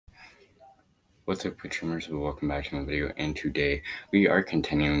What's up, consumers? Welcome back to the video, and today we are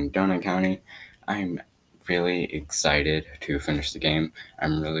continuing Donut County. I'm really excited to finish the game.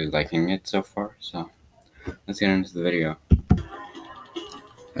 I'm really liking it so far, so let's get into the video.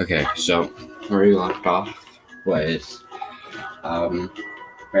 Okay, so where we left off was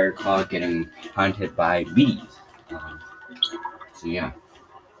Bear Claw getting hunted by bees. So yeah.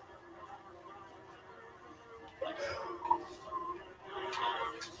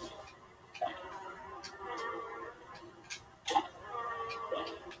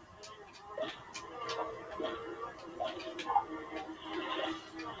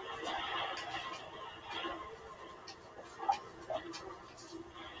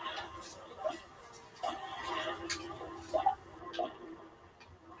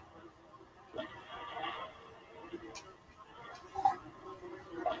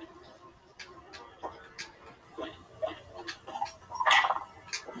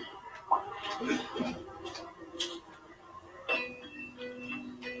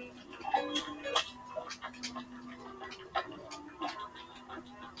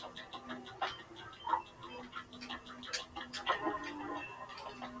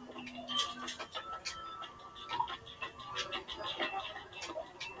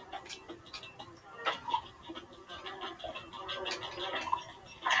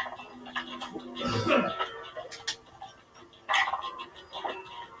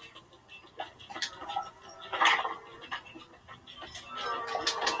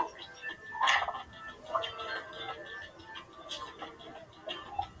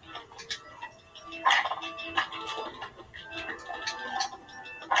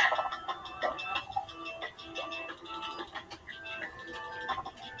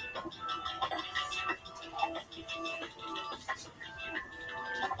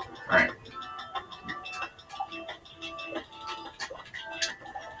 Alright.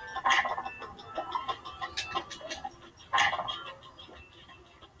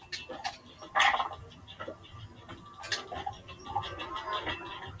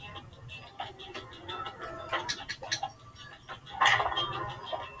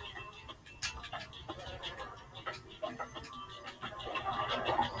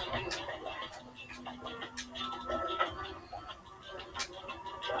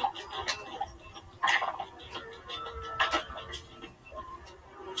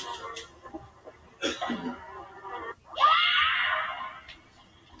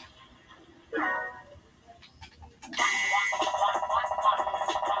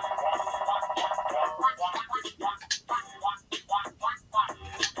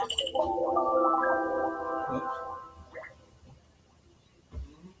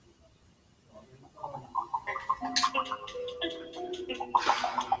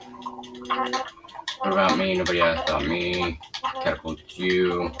 What about me? Nobody asked about me. Catapult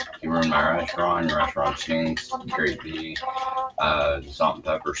you. You ruined my restaurant. Your restaurant stinks. Great bee. Salt and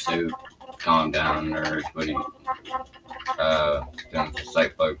pepper soup. Calm down, nerds. What do you doing for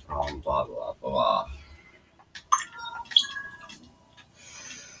site bug problem? Blah blah blah.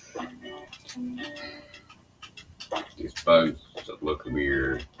 These bugs look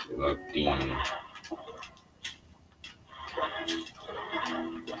weird. They look demon.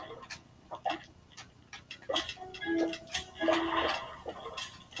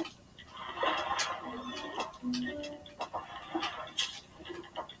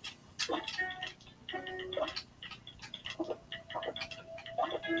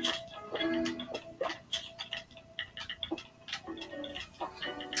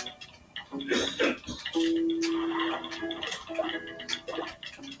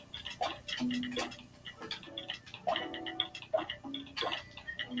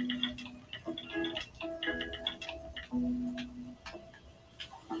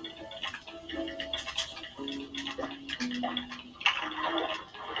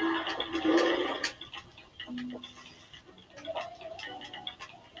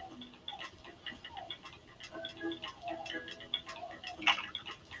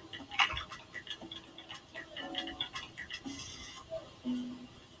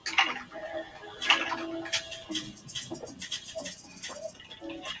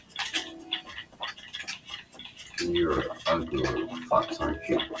 You're ugly little fox, aren't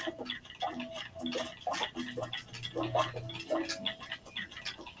you?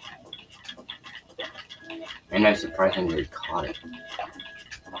 And I surprisingly caught it.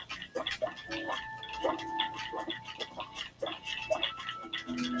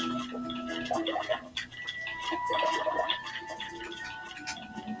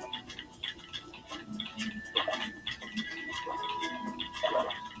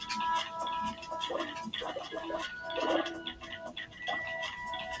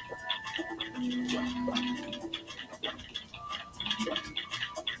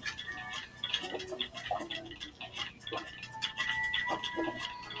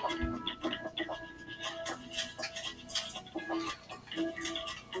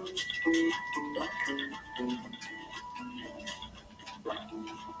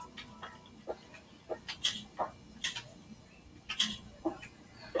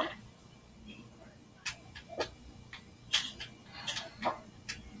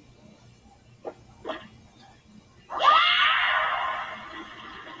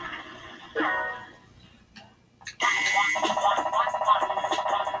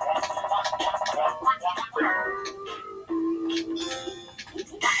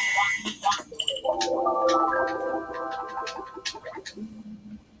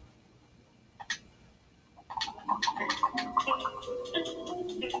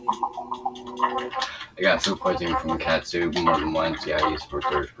 I got food poisoning from cat soup more than once. Yeah, I used to work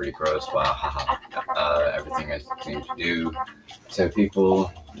there. It's pretty gross. Wow, haha. Everything I seem to do to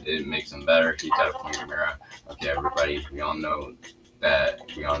people, it makes them better. He's out of the mirror. Okay, everybody, we all know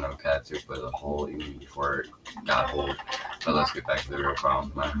cat soup was a hole even before it got hold. But let's get back to the real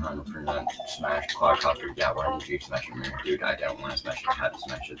problem. My 100% smashed quadcopter. Yeah, why did you smash your mirror? Dude, I didn't want to smash it. I had to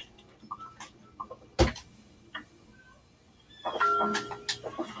smash it.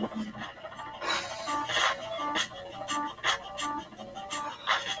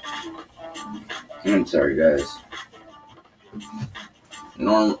 I'm sorry, guys.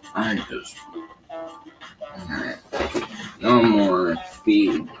 No more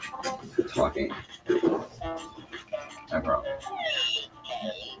speed talking. I promise.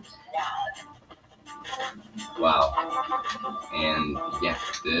 Wow. And yeah,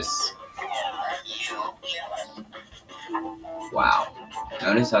 this. Wow.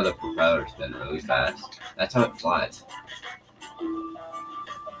 Notice how the propeller spins really fast. That's how it flies.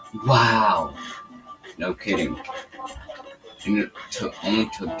 Wow. No kidding. And it only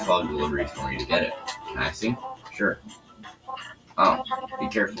took 12 deliveries for me to get it. Can I see? Sure. Oh, be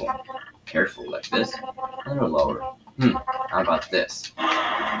careful. Careful, like this? A little lower. How about this?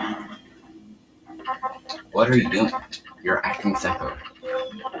 What are you doing? You're acting psycho.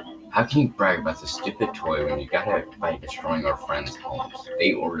 How can you brag about this stupid toy when you got it by destroying our friends' homes?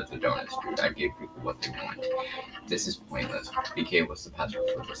 They ordered the donuts, dude. I gave people what they want. This is pointless. BK, what's the password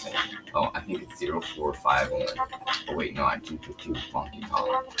for this thing? Oh, I think it's 0451. Oh wait, no, I 252 funky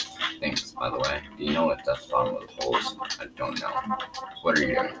column. Thanks, by the way. Do you know what's at the bottom of the holes? I don't know. What are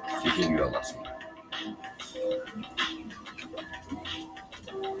you doing? Teaching you a lesson.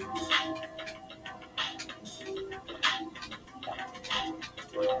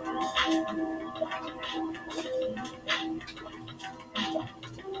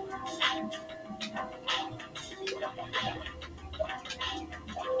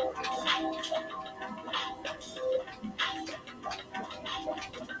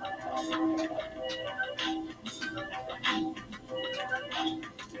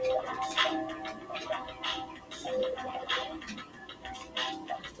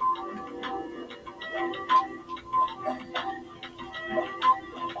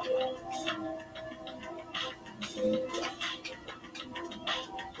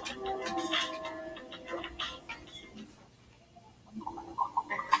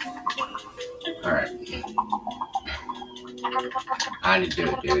 Alright. I had to do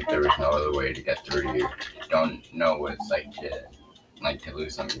it, dude. There was no other way to get through to you. Don't know what it's like to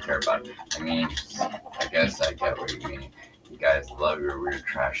lose something you care about. I mean, I guess I get what you mean. You guys love your weird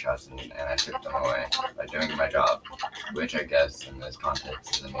trash house, and I took them away by doing my job, which I guess in this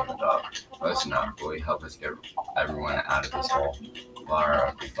context isn't even a job. Close enough. Will you help us get everyone out of this hole? Laura,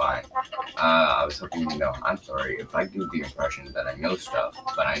 I'll be fine. I was hoping you know. I'm sorry if I do the impression that I know stuff,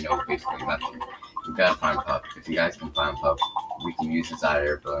 but I know basically nothing. We gotta find Pup. If you guys can find Pup, we can use his hot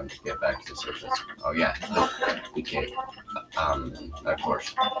air balloon to get back to the surface. Oh yeah, okay. Of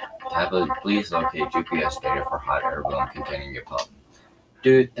course. Tablet, please locate GPS data for hot air balloon containing a Pup.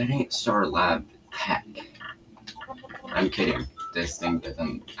 Dude, that ain't Star Lab tech. I'm kidding. This thing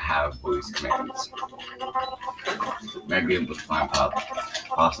doesn't have voice commands. Might be able to find Pup.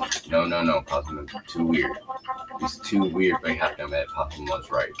 Possum. No. Possum is too weird. He's too weird, but you have to admit Possum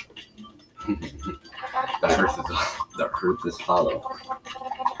was right. The earth is hollow.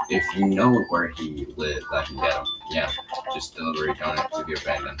 If you know where he lives, I can get him. Yeah, just deliver a donut to the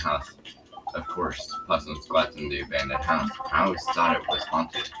abandoned house. Of course, Possum squats in the abandoned house. I always thought it was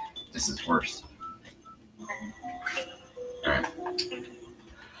haunted. This is worse. Alright.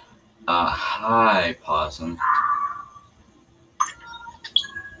 Hi, Possum.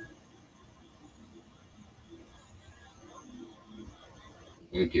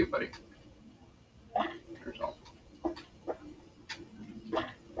 You too, buddy.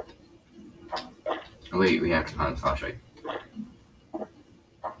 Wait, we have to find the flashlight.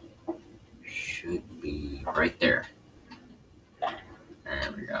 Should be right there.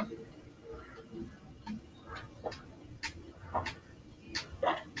 There we go.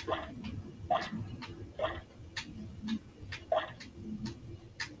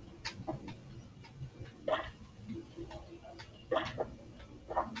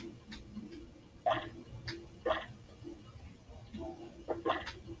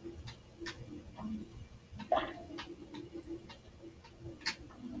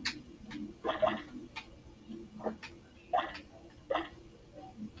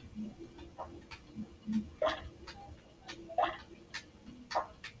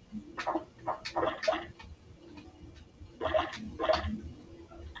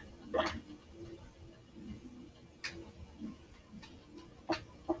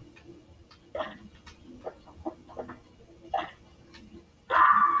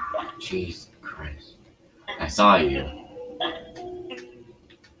 Jesus Christ. I saw you.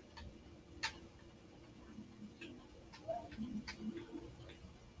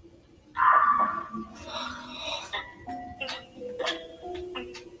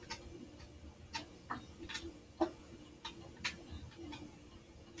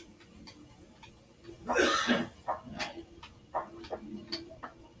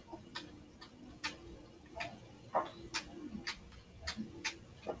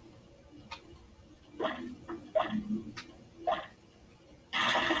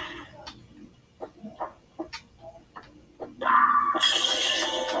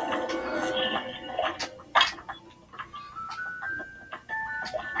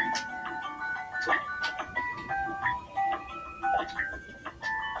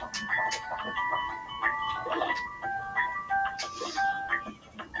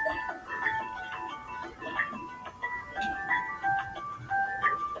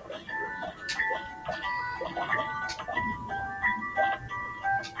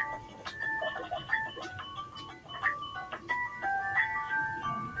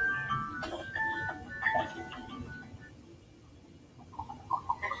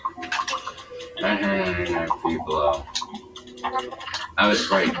 Feet below. I was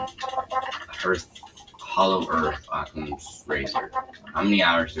right. Earth, hollow Earth, Occam's razor. How many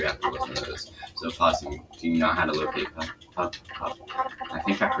hours do we have to listen to this? So, Possum, do you know how to locate Pup? I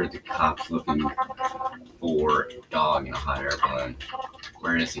think I heard the cops looking for a dog in a hot air balloon.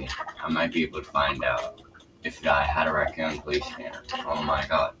 Where is he? I might be able to find out. If I had a raccoon police scanner. Oh my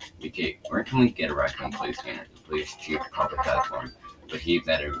god. BK, where can we get a raccoon police scanner? The police chief probably has one. But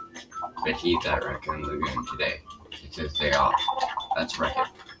he's at Raccoon Lagoon today. It's his day off. That's right.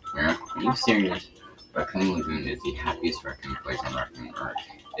 Are you serious? Raccoon Lagoon is the happiest raccoon place on Raccoon Earth.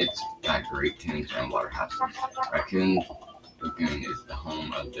 It's got great tunes and water houses. Raccoon Lagoon is the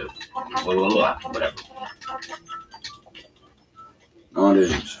home of the whatever. No, it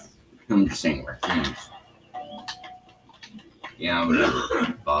is. I'm just saying raccoons. Yeah,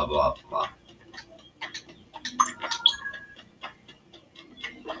 whatever. Blah blah blah.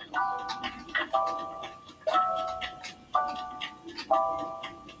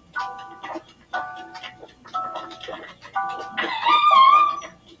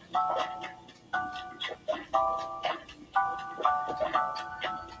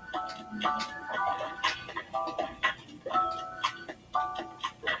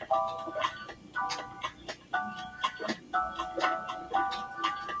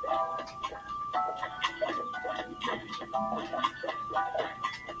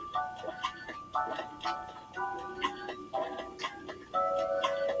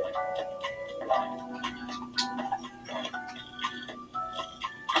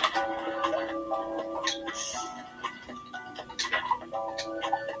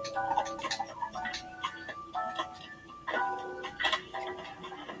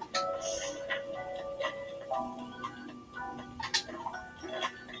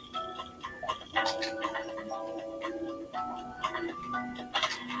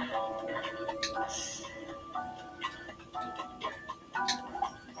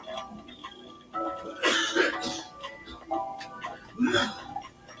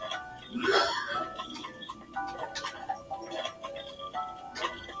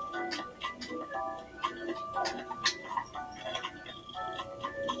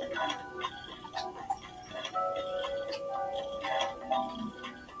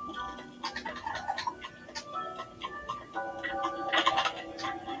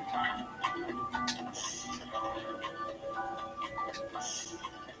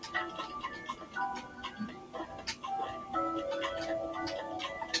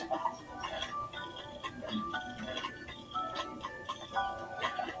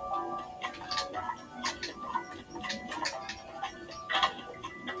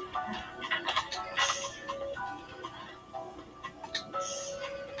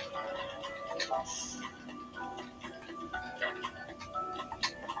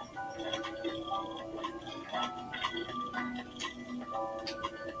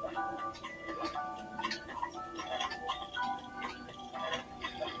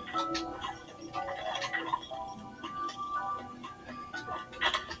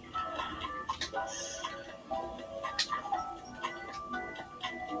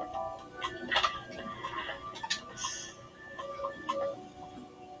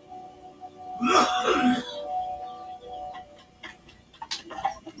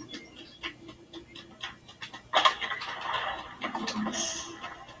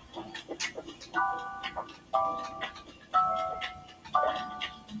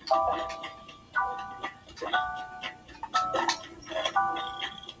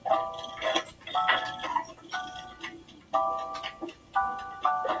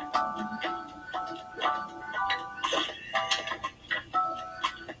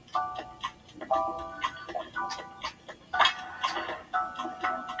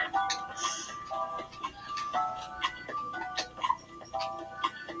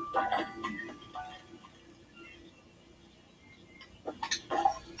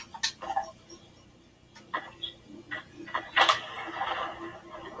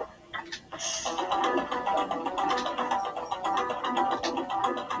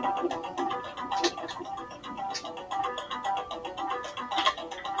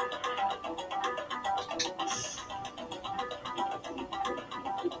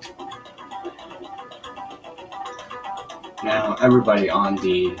 Now, everybody on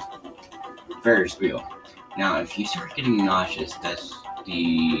the Ferris wheel. Now, if you start getting nauseous, that's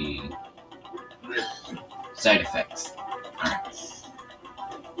the side effects. Alright.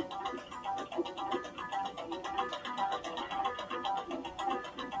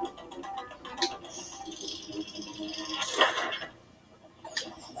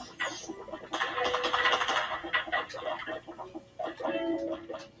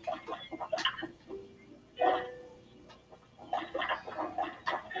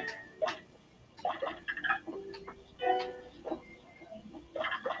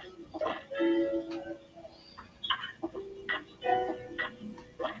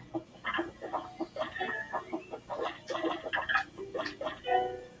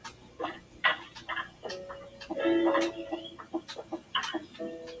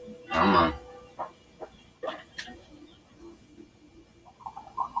 Come on.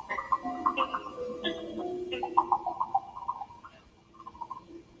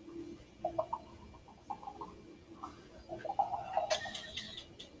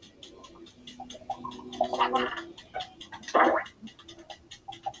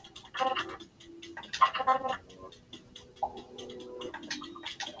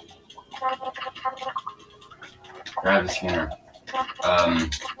 Grab the scanner.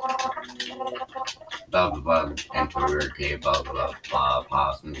 Blah blah blah. Enter weird key. Blah blah blah. Blah.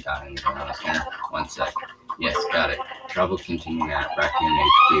 Pause. And got anything on the scanner? 1 sec. Yes, got it. Trouble continuing at Raccoon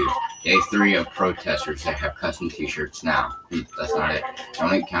HQ. Day 3 of protesters. They have custom T-shirts now. That's not it.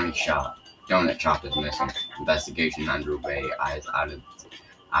 Donut County Shop. Donut Shop is missing. Investigation underway. Eyes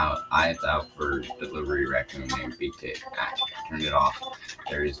out for delivery raccoon named BT. Turn it off.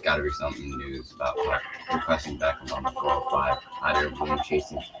 There's got to be something news about Puck requesting backup on the 405. Either balloon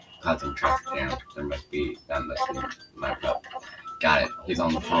chasing, causing traffic jam. That must be my Puck. Got it. He's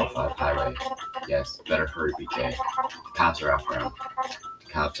on the 405 highway. Yes, better hurry, BK. The cops are after him.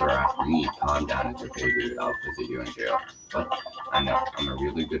 The cops are after me. Calm down, it's okay, dude. I'll visit you in jail. But I know I'm a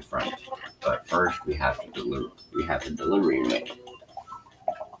really good friend. But first, we have to deliver. We have the delivery unit.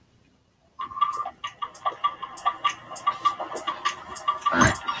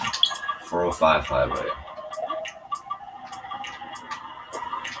 Alright, 405 highway.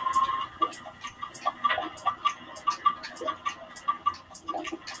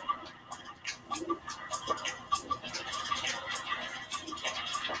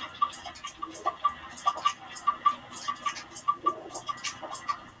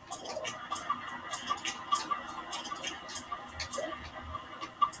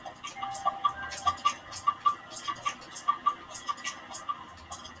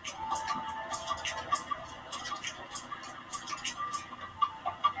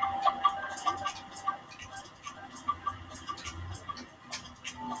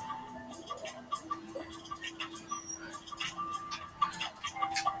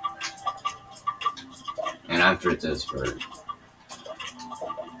 And after this,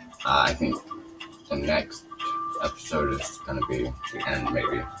 I think the next episode is going to be the end,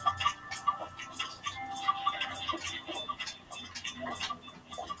 maybe.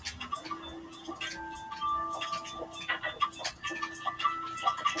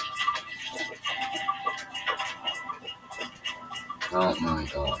 Oh my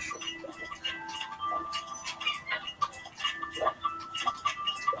gosh.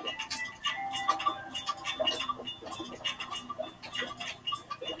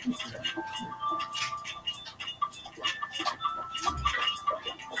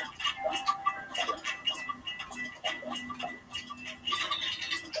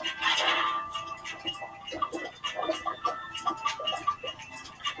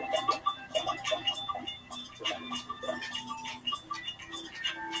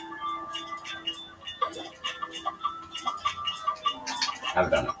 I've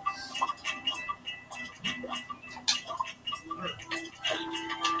done it.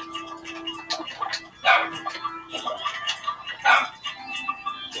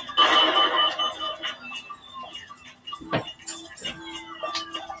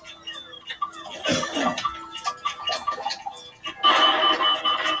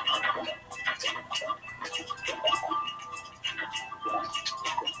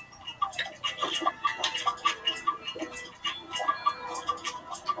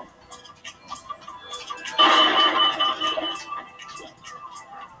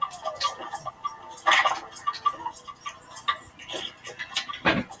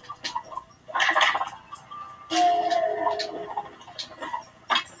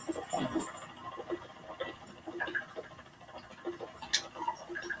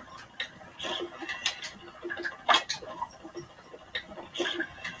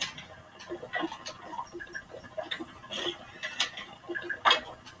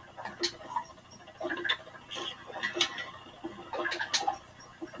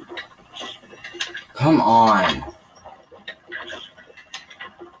 Come on.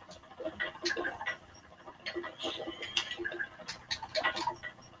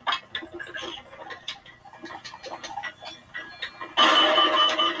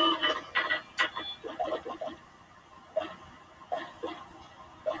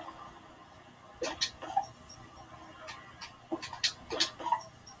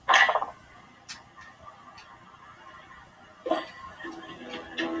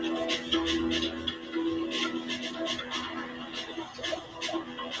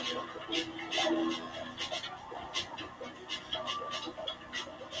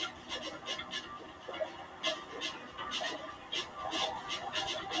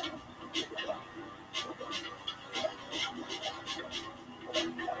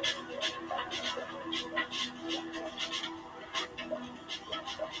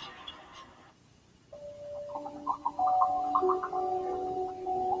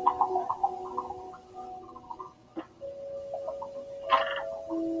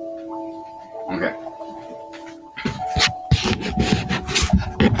 Okay.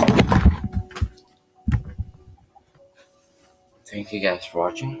 Thank you guys for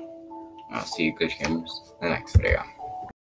watching. I'll see you good humans in the next video.